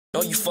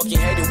No, you fucking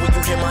hate it when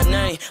you hear my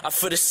name. I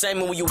feel the same,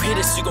 and when you hear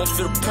this, you gon'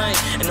 feel the pain.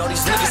 And all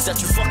these niggas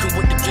that you fucking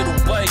with to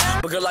get away.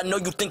 But girl, I know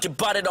you think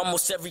about it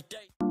almost every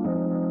day.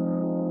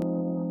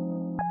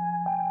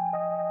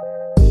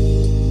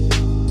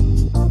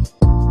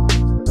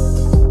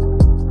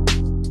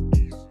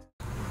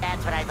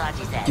 That's what I thought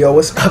you said. Yo,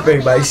 what's up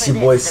everybody? It's your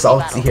boy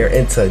Salty here,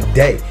 and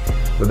today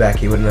we're back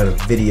here with another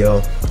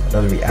video,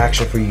 another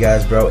reaction for you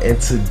guys, bro.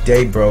 And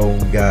today, bro,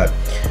 we got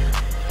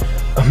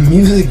a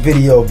music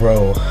video,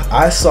 bro.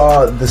 I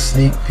saw the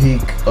sneak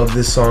peek of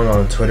this song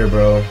on Twitter,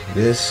 bro.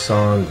 This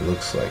song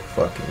looks like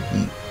fucking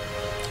heat.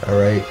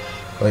 Alright?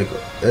 Like,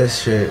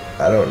 this shit,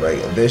 I don't like,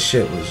 this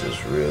shit was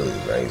just really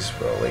nice,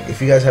 bro. Like,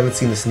 if you guys haven't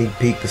seen the sneak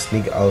peek,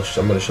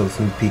 I'm gonna show the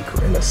sneak peek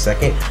in a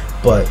second.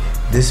 But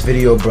this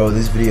video, bro,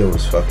 this video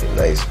was fucking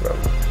nice, bro.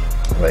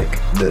 Like,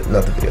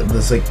 not the video,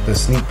 this, like, the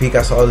sneak peek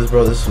I saw this,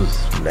 bro, this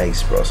was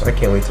nice, bro. So I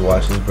can't wait to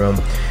watch this, bro.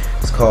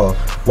 It's called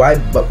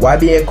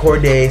YBN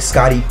Cordae,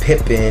 Scotty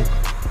Pippen.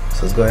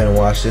 So let's go ahead and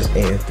watch this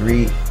in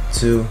 3,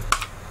 2.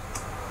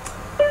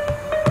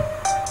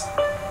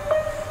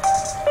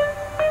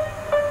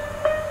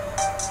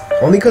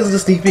 Only because of the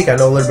sneak peek, I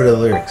know a little bit of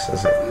the lyrics.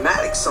 That's it.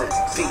 Maddox on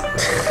beat.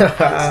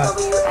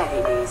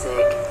 WA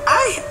music.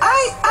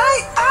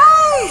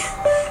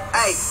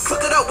 Ay, cook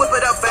it up, whip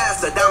it up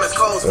faster. Diamonds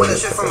cold, with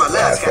shit from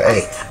Alaska.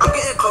 Ay, I'm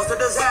getting close to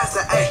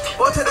disaster. Ay,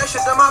 boy, to that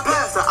shit to my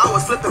pastor. I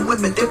was flipping,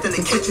 whipping, dipped in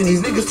the kitchen. These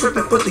niggas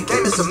tripping, put the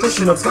game in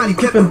submission. I'm Scotty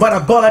Pippen, but I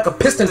ball like a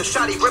piston. The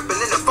shotty ripping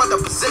in the front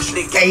of position.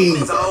 The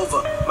game is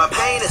over. My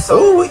pain is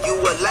over. You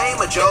a lame,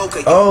 a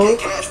joker. You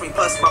can't catch me.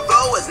 Plus my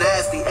flow is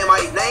nasty, and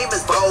my name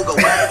is Vulgar.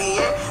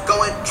 YBN,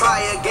 go and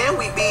try again.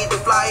 We be the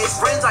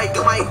flyest friends. I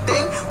do my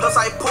thing. Plus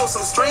I pull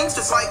some strings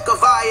just like a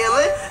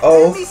violin.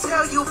 Let me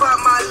tell you about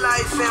my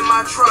life and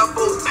my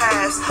troubled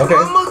past.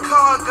 My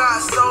car got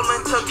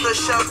stolen, took the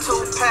shove to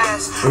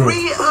pass.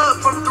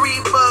 Re-up from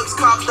 $3,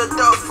 cop the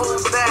duffel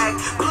bag.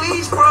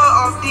 Please, bro,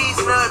 off these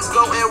nuts,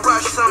 go and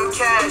rush some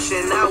cash.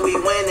 And now we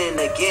winning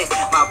again.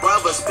 My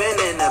brother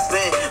spinning the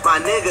bin. My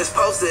niggas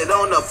posted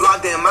on the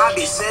block, them I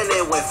be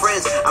sending with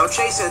friends. I'm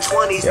chasing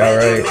 20s,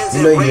 Benjamins,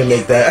 you know you can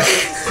make that.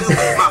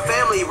 My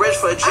family rich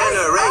for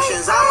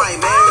generations. I might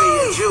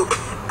marry a Jew.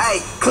 Ay,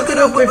 cook it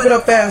up, whip it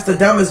up fast. The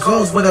diamonds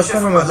glows with a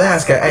shot from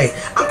Alaska. Ay,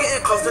 I'm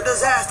getting close to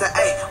disaster.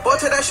 Ay, boy,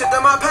 to that shit to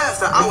my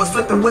pastor. I was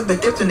flipping, whipping,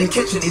 dipped in the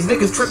kitchen. These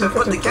niggas tripping,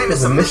 put the game in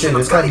submission.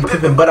 I'm Scotty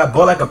Pippen, but I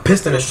ball like a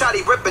piston. The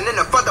shotty ripping in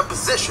the front of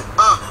position.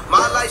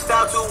 My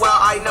lifestyle too well,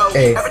 I know.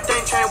 Ay.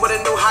 Everything changed with a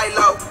new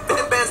high-low.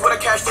 50 bands with a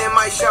cash in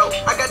my show.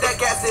 I got that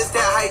gas, it's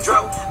that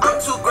hydro.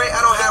 I'm too great, I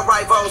don't have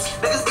rivals.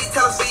 Niggas be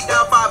telling speed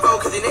down 5-0,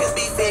 cause these niggas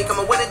be fake.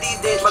 I'm a winner these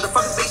days.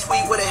 Motherfuckers be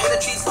sweet with a head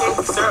of cheesecake.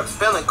 Syrup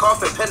spilling,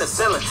 coughing,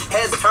 penicillin.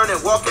 Heads turning,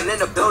 walking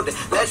in the building.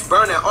 Ledge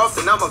burning,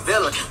 often I'm a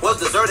villain. Was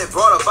deserted,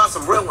 brought up by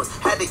some real ones.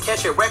 Had to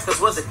catch it, records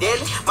was a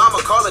daily.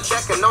 Mama called her,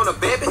 checking on the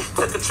baby.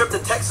 Took a trip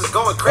to Texas,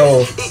 going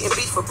crazy. Eating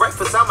beef for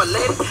breakfast, I'm a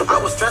lady. I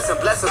was stressing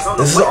blessings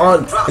on the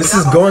way. This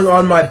is going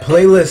on my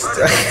playlist.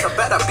 I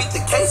bet I beat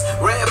the case.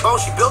 Red bone,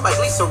 she built like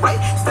Lisa Ray.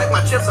 Stack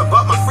my chips, I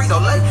bought my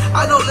Frito-Lay.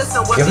 I know,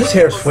 listen, what this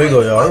hair is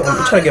fuego, y'all.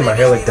 I'm trying to get my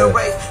hair like that.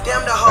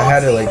 I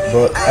had it like,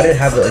 bro, I didn't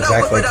have it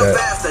exact like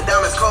that.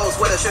 Diamonds cold,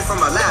 with a shit from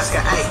Alaska.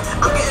 Ay,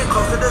 I'm getting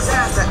close to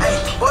disaster. Ay,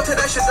 boy, to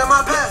that shit to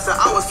my pastor.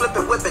 I was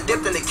flipping, whipping,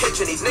 dipped in the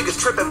kitchen. These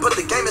niggas tripping, put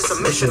the game in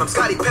submission. I'm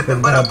Scotty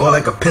Pippen, but I ball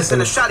like a piston.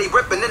 The shotty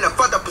ripping in the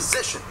front of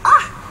position.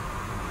 I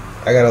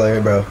gotta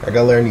learn, bro. I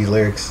gotta learn these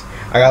lyrics.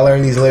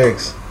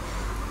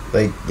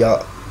 Like,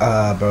 y'all,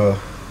 bro.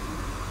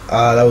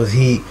 That was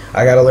heat.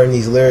 I gotta learn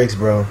these lyrics,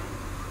 bro.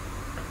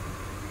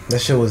 That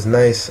shit was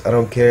nice. I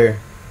don't care.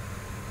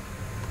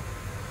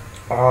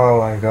 Oh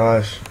my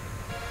gosh.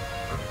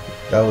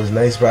 That was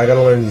nice, bro. I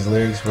gotta learn these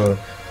lyrics, bro.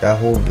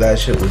 That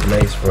shit was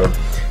nice, bro.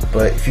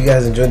 But if you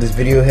guys enjoyed this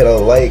video, hit a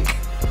like.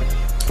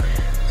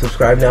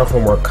 Subscribe now for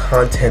more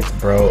content,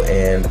 bro.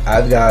 And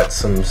I've got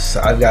some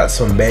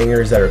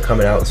bangers that are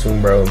coming out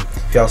soon, bro.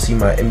 If y'all see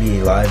my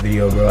NBA Live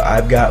video, bro,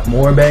 I've got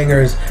more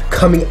bangers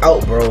coming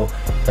out, bro.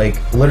 Like,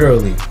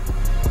 literally.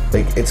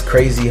 Like, it's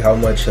crazy how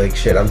much, like,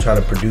 shit I'm trying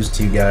to produce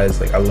to you guys.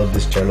 Like, I love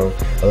this channel.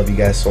 I love you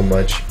guys so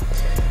much.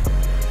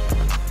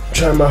 I'm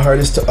trying my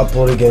hardest to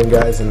upload again,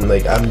 guys, and,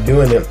 like, I'm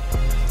doing it.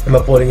 I'm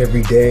uploading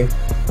every day.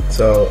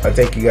 So I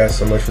thank you guys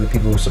so much for the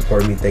people who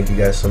support me. Thank you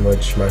guys so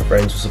much. My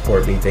friends who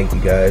support me, thank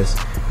you guys.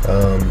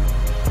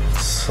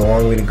 It's a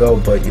long way to go,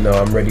 but you know,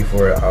 I'm ready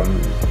for it.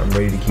 I'm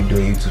ready to keep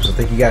doing YouTube. So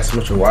thank you guys so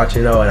much for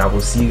watching, and I will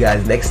see you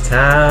guys next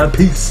time.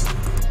 Peace.